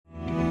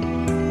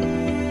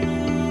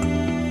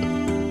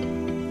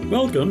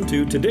Welcome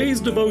to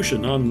today's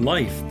devotion on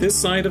life this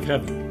side of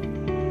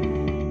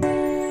heaven.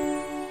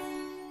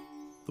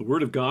 The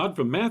Word of God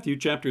from Matthew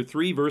chapter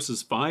 3,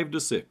 verses 5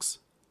 to 6.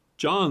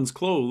 John's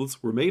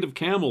clothes were made of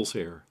camel's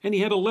hair, and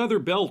he had a leather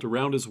belt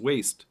around his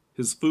waist.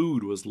 His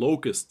food was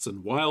locusts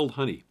and wild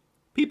honey.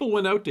 People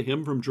went out to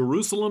him from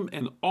Jerusalem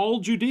and all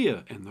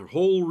Judea and the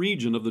whole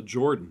region of the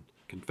Jordan.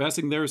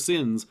 Confessing their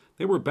sins,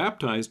 they were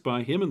baptized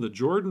by him in the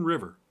Jordan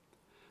River.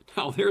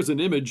 Now there's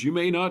an image you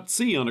may not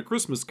see on a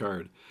Christmas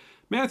card.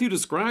 Matthew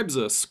describes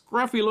a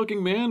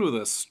scruffy-looking man with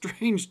a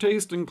strange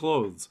taste in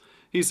clothes.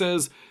 He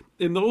says,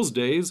 "In those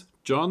days,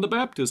 John the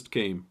Baptist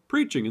came,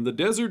 preaching in the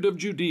desert of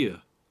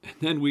Judea." And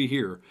then we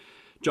hear,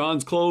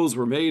 John's clothes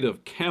were made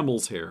of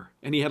camel's hair,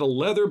 and he had a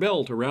leather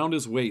belt around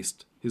his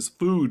waist. His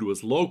food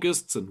was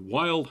locusts and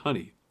wild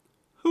honey.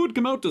 Who would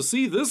come out to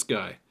see this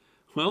guy?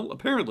 Well,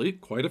 apparently,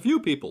 quite a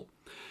few people.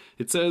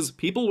 It says,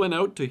 people went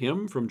out to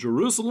him from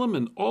Jerusalem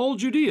and all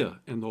Judea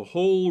and the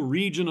whole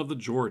region of the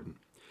Jordan.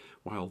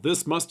 While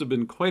this must have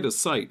been quite a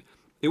sight,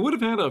 it would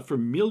have had a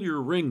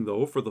familiar ring,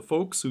 though, for the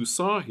folks who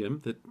saw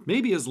him that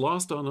maybe is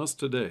lost on us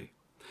today.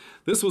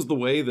 This was the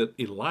way that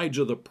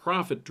Elijah the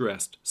prophet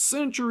dressed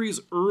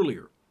centuries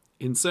earlier.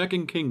 In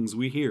 2 Kings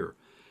we hear,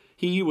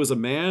 he was a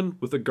man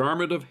with a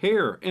garment of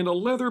hair and a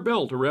leather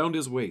belt around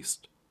his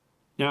waist.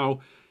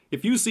 Now,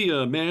 if you see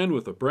a man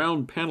with a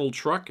brown panel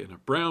truck and a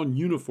brown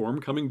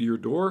uniform coming to your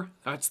door,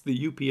 that's the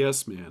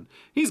UPS man.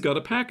 He's got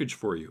a package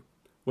for you.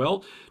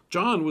 Well,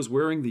 John was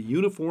wearing the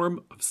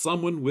uniform of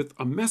someone with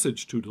a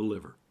message to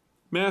deliver.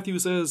 Matthew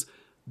says,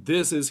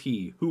 "This is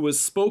he who was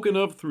spoken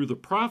of through the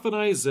prophet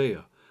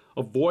Isaiah,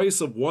 a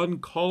voice of one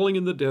calling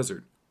in the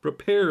desert,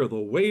 prepare the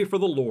way for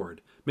the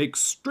Lord, make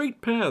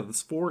straight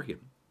paths for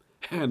him."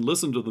 And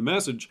listen to the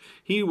message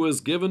he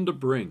was given to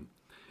bring.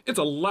 It's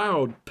a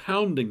loud,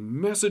 pounding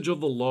message of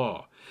the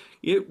law.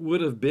 It would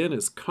have been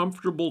as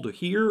comfortable to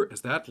hear as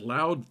that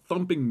loud,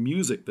 thumping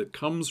music that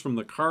comes from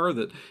the car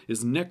that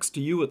is next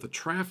to you at the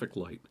traffic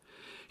light.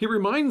 He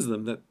reminds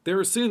them that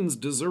their sins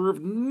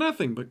deserve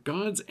nothing but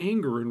God's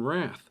anger and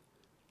wrath.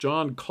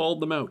 John called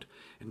them out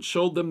and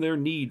showed them their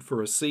need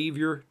for a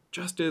Savior,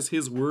 just as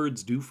his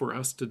words do for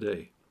us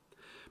today.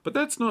 But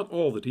that's not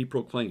all that he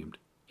proclaimed.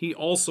 He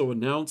also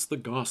announced the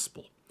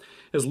gospel.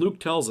 As Luke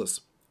tells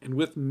us, and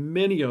with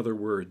many other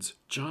words,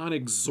 John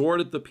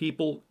exhorted the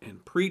people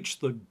and preached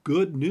the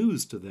good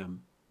news to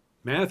them.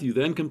 Matthew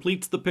then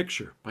completes the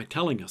picture by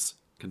telling us,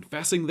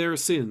 confessing their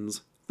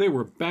sins, they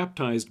were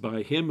baptized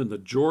by him in the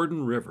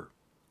Jordan River.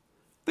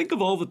 Think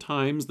of all the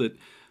times that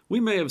we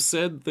may have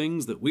said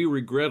things that we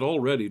regret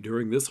already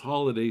during this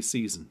holiday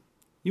season.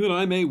 You and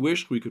I may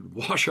wish we could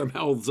wash our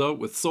mouths out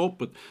with soap,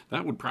 but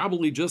that would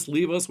probably just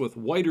leave us with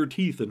whiter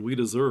teeth than we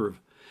deserve.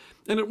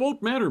 And it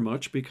won't matter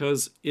much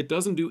because it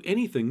doesn't do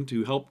anything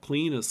to help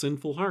clean a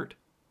sinful heart.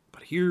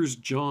 But here's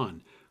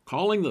John,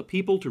 calling the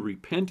people to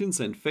repentance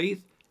and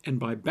faith, and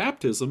by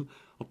baptism,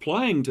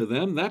 applying to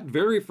them that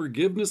very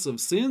forgiveness of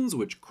sins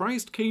which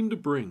Christ came to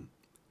bring.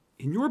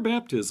 In your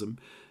baptism,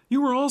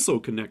 you are also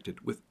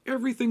connected with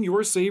everything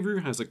your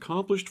Savior has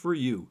accomplished for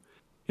you.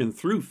 And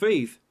through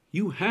faith,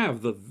 you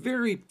have the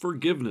very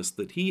forgiveness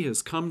that he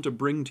has come to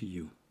bring to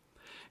you.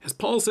 As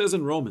Paul says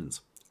in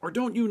Romans, or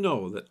don't you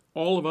know that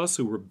all of us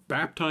who were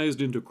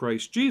baptized into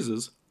Christ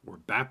Jesus were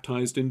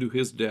baptized into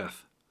his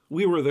death?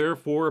 We were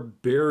therefore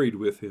buried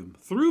with him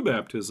through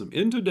baptism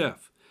into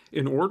death,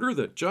 in order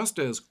that just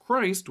as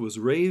Christ was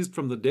raised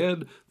from the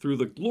dead through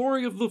the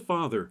glory of the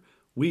Father,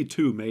 we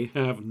too may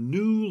have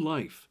new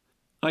life.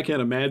 I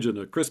can't imagine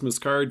a Christmas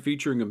card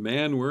featuring a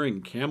man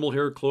wearing camel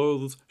hair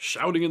clothes,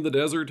 shouting in the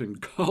desert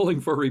and calling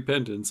for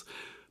repentance.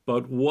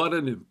 But what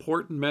an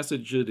important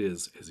message it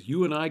is as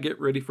you and I get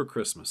ready for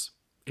Christmas.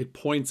 It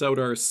points out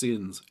our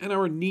sins and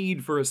our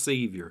need for a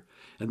Savior.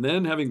 And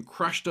then, having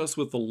crushed us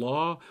with the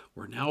law,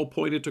 we're now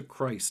pointed to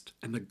Christ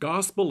and the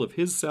gospel of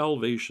his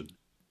salvation.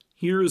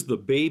 Here is the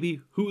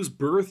baby whose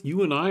birth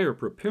you and I are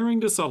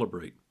preparing to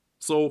celebrate.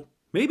 So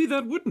maybe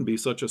that wouldn't be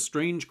such a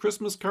strange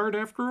Christmas card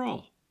after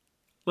all.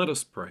 Let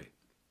us pray.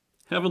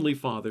 Heavenly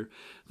Father,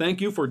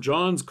 thank you for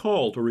John's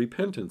call to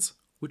repentance,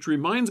 which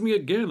reminds me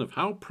again of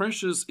how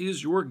precious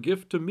is your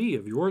gift to me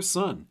of your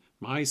Son,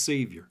 my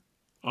Savior.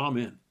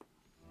 Amen.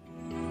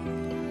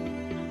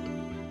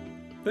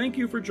 Thank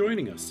you for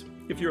joining us.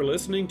 If you're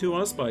listening to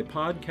us by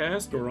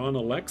podcast or on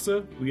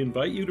Alexa, we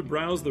invite you to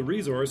browse the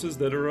resources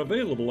that are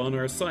available on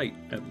our site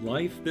at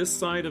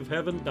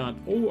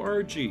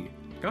lifethissideofheaven.org.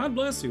 God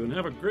bless you and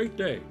have a great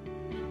day.